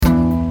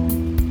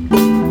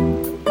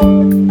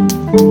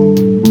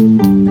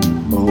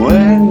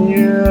When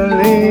you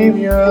leave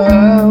your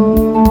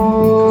home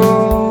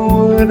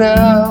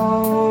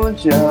without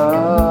your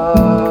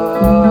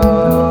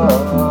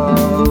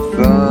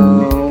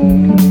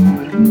phone,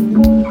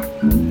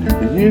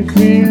 you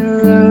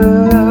feel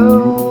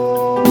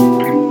alone.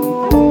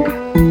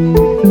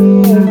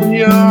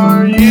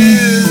 You're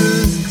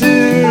used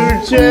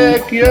to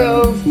check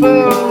your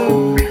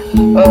phone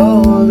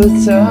all the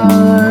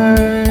time.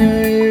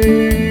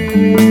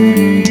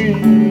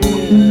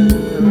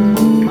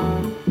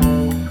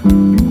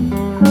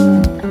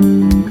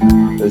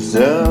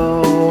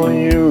 So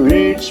you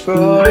reach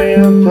for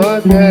your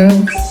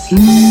pockets,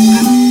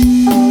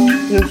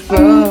 the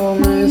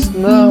phone is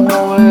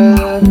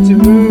nowhere to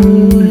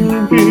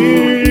be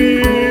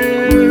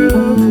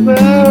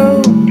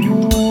found.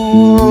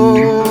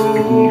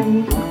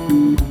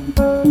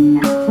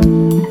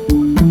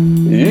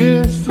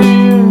 You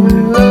feel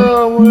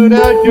alone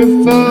without your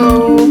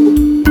phone.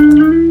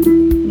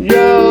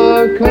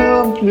 You're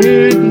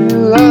completely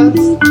lost.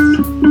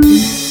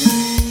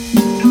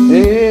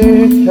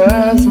 It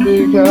has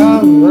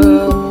become a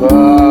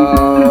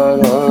part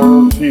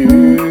of you.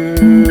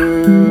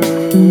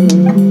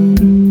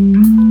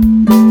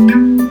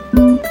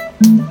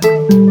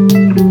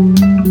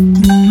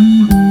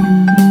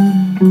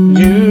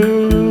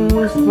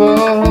 You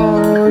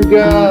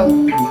forgot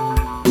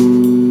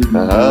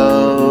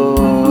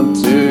how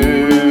to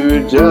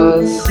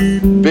just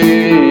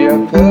be a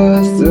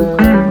person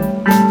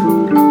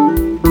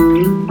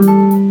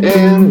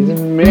in the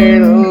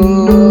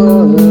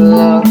middle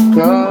of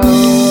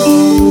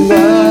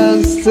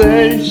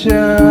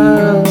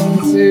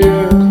conversations.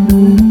 You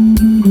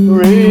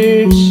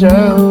reach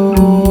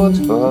out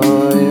for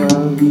your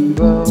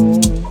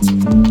phone.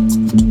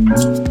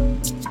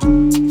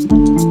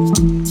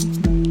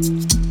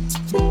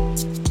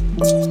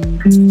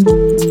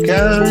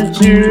 Can't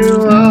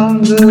you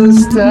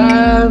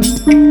understand?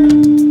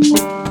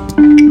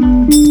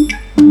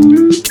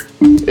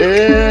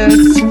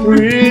 It's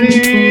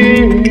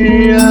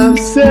pretty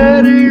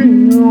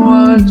upsetting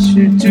what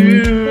you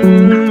do.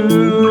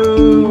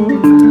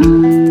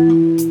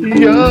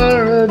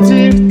 You're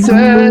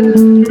addicted.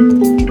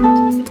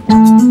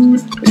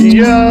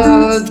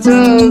 You're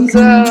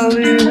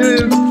totally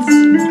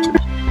hooked.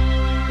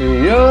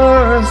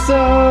 You're a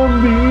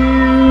zombie.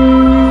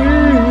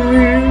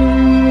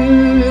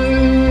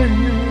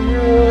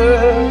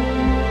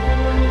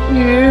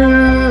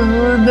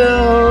 You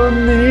don't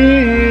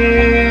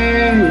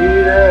need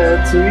a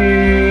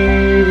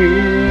TV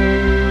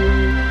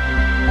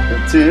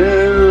to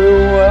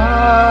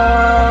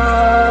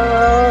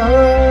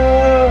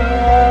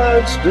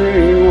watch The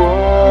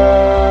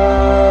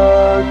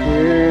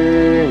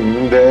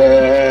Walking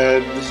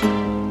Dead.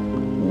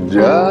 Just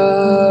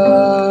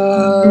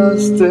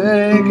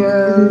take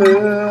a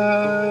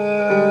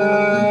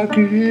look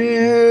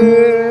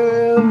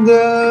in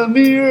the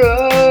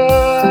mirror.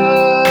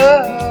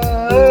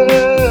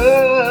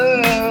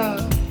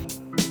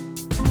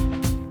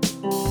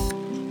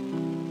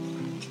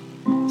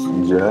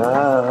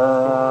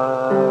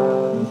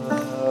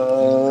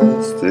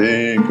 Just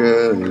take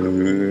a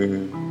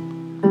look.